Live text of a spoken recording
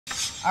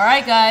All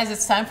right, guys,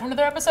 it's time for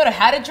another episode of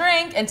How to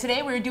Drink, and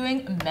today we're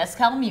doing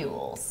Mezcal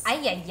Mules.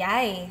 Ay, ay,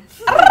 ay.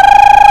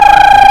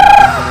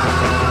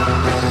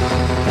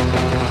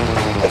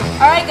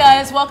 All right,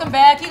 guys, welcome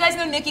back. You guys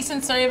know Nikki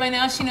Sunseri by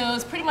now. She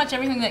knows pretty much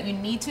everything that you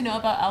need to know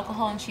about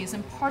alcohol, and she is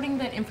imparting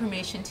that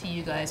information to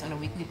you guys on a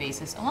weekly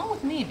basis, along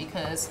with me,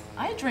 because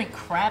I drink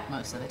crap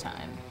most of the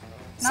time.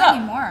 Not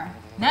anymore.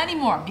 Not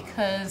anymore,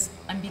 because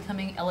I'm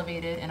becoming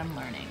elevated and I'm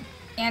learning.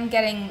 And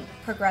getting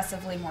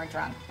progressively more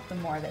drunk the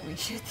more that we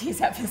shoot these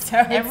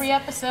episodes. Every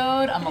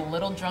episode, I'm a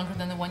little drunker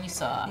than the one you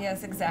saw.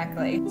 Yes,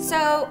 exactly.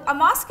 So, a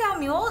Moscow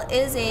Mule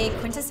is a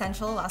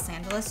quintessential Los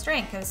Angeles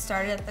drink. It was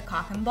started at the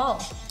Cock and Bull.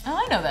 Oh,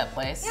 I know that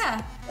place.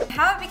 Yeah.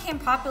 How it became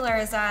popular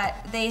is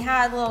that they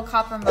had little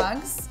copper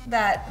mugs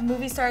that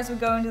movie stars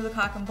would go into the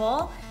Cock and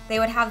Bull. They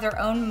would have their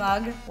own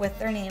mug with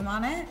their name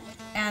on it,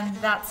 and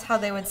that's how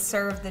they would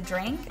serve the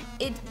drink.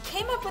 It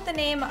came up with the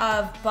name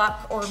of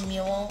buck or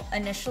mule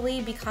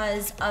initially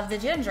because of the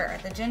ginger.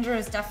 The ginger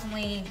is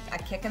definitely a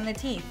kick in the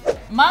teeth.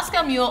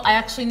 Moscow Mule, I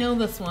actually know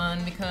this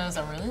one because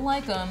I really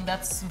like them.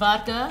 That's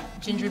vodka,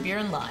 ginger beer,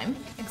 and lime.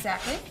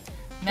 Exactly.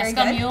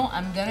 Mezcal Mule,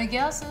 I'm gonna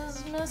guess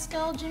is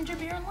mezcal, ginger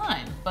beer, and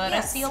lime. But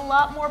Yes. I see a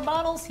lot more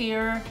bottles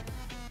here,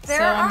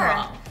 There I'm are.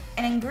 wrong.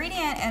 An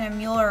ingredient in a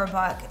mule or a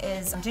buck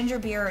is ginger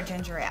beer or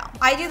ginger ale.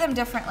 I do them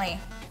differently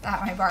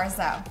at my bars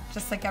though,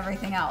 just like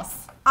everything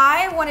else.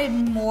 I wanted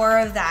more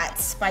of that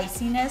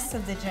spiciness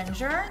of the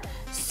ginger.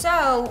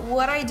 So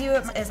what I do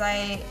is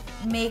I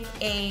make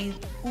a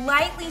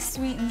lightly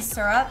sweetened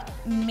syrup,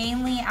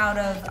 mainly out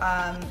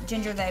of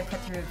ginger that I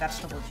put through a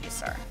vegetable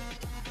juicer.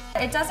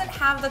 It doesn't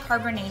have the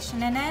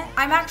carbonation in it.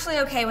 I'm actually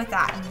okay with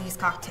that in these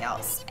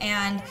cocktails.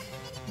 And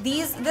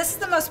this is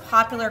the most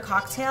popular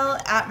cocktail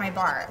at my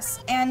bars,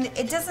 and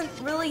it doesn't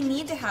really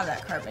need to have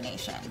that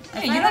carbonation.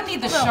 Yeah, you don't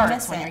need the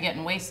sharks when you're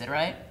getting wasted,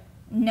 right?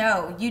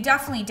 No, you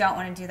definitely don't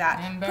want to do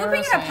that.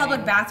 Pooping in a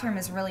public bathroom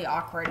is really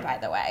awkward, by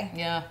the way.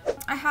 Yeah.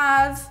 I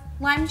have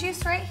lime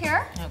juice right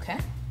here, Okay.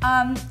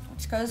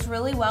 which goes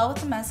really well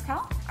with the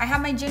mezcal. I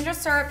have my ginger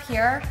syrup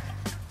here.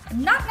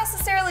 I'm not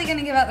necessarily going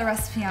to give out the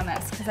recipe on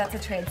this because that's a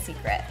trade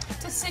secret.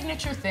 It's a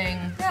signature thing.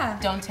 Yeah.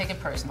 Don't take it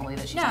personally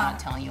that she's not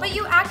telling you. But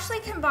you actually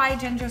can buy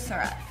ginger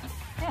syrup.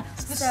 Yeah.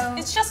 So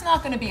it's just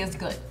not going to be as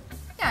good.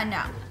 Yeah,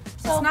 no.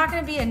 So, it's not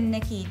going to be a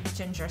Nikki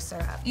ginger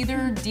syrup.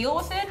 Either deal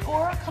with it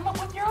or come up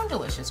with your own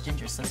delicious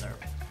ginger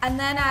syrup. And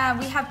then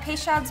we have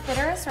Peychaud's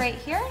bitters right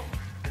here,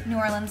 New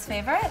Orleans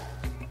favorite.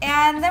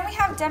 And then we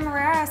have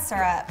Demerara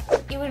syrup.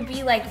 It would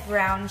be like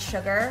brown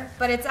sugar,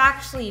 but it's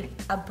actually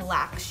a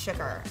black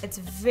sugar. It's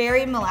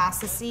very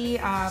molassesy.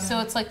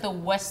 So it's like the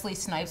Wesley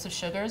Snipes of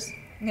sugars?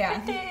 Yeah.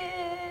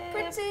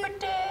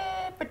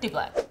 Pretty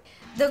black.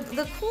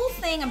 The cool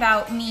thing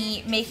about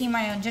me making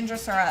my own ginger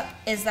syrup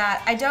is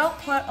that I don't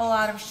put a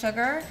lot of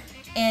sugar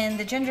in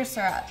the ginger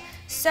syrup.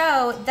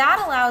 So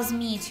that allows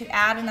me to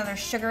add another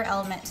sugar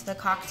element to the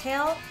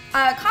cocktail.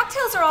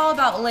 Cocktails are all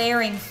about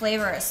layering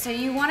flavors, so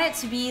you want it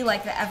to be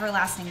like the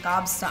everlasting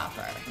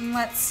gobstopper.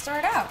 Let's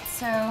start out.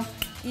 So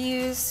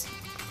use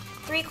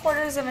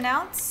 3/4 of an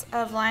ounce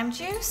of lime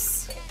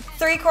juice,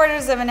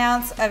 3/4 of an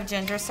ounce of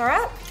ginger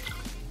syrup.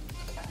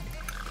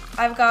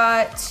 I've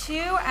got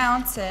 2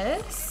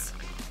 ounces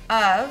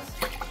of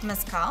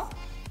mezcal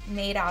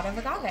made out of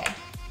agave,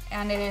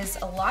 and it is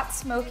a lot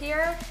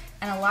smokier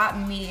and a lot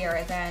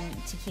meatier than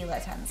tequila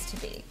tends to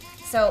be.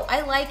 So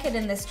I like it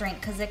in this drink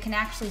because it can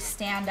actually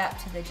stand up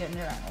to the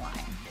ginger and the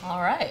lime.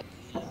 All right.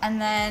 And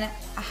then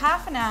a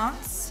 1/2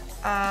 ounce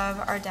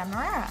of our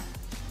Demerara.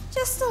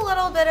 Just a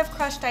little bit of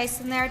crushed ice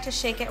in there to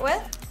shake it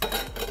with.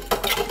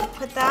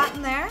 Put that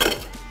in there.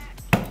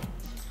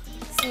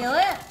 Seal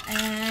it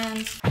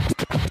and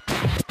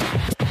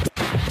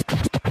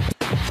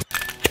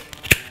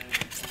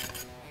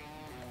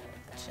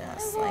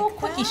just like that.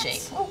 Quickie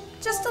shake.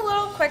 Just a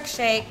little quick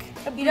shake.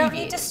 You don't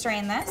need to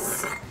strain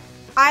this.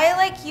 I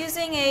like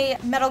using a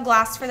metal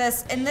glass for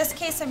this. In this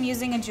case, I'm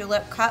using a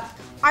julep cup.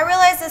 I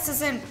realize this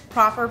isn't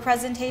proper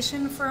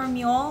presentation for a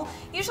mule.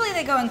 Usually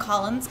they go in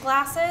Collins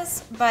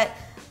glasses, but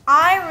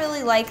I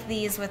really like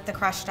these with the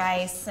crushed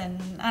ice, and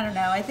I don't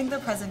know, I think the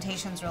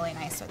presentation's really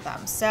nice with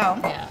them, so.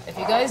 Yeah, if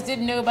you guys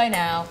didn't know by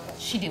now,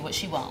 she did what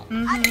she wants.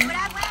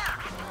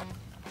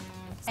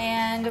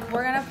 And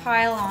we're gonna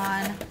pile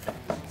on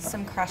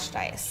some crushed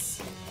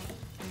ice.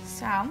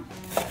 So,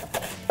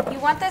 you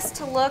want this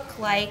to look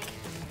like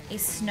a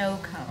snow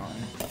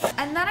cone.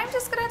 And then I'm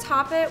just gonna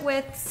top it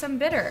with some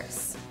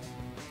bitters.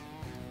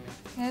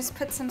 I just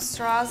put some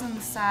straws on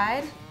the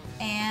side,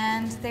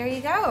 and there you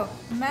go,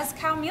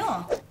 Mezcal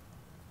Mule.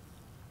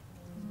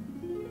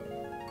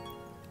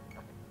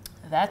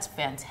 That's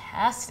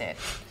fantastic.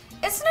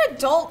 It's an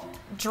adult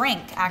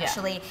drink,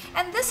 actually.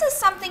 Yeah. And this is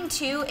something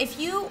too, if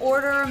you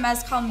order a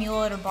Mezcal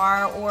Mule at a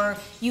bar or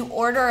you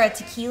order a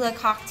tequila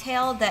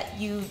cocktail that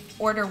you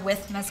order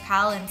with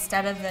mezcal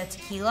instead of the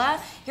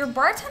tequila, your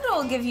bartender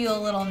will give you a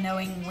little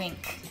knowing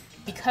wink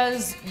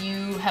because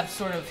you have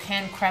sort of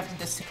handcrafted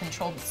this to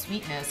control the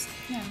sweetness,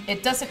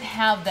 it doesn't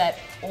have that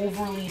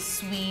overly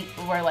sweet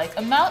where like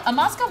a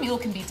Moscow Mule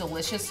can be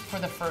delicious for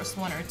the first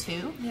one or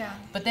two,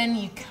 but then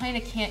you kind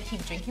of can't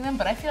keep drinking them,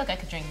 but I feel like I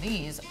could drink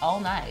these all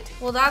night.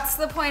 Well, that's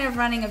the point of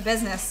running a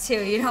business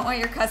too. You don't want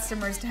your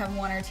customers to have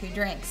 1 or 2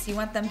 drinks. You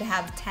want them to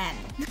have 10.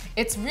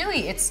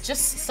 It's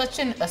just such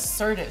an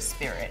assertive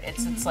spirit.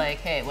 It's like,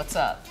 hey, what's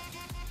up?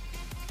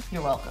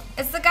 You're welcome.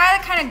 It's the guy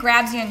that kind of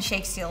grabs you and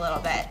shakes you a little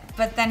bit,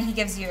 but then he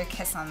gives you a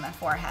kiss on the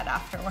forehead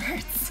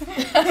afterwards.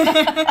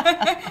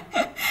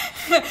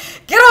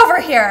 Get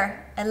over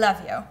here. I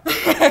love you. All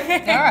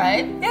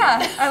right.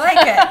 Yeah, I like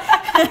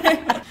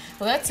it.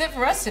 Well, that's it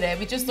for us today.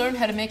 We just learned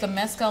how to make a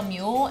Mezcal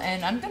Mule,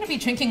 and I'm going to be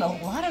drinking a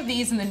lot of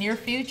these in the near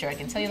future. I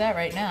can tell you that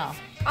right now.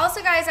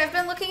 Also, guys, I've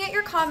been looking at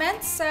your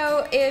comments,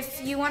 so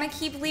if you want to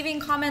keep leaving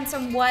comments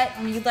on what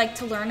you'd like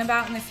to learn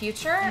about in the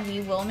future,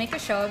 we will make a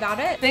show about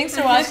it. Thanks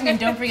for watching, and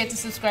don't forget to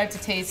subscribe to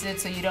Taste It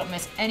so you don't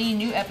miss any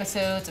new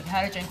episodes of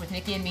How to Drink with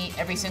Nikki and me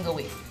every single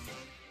week.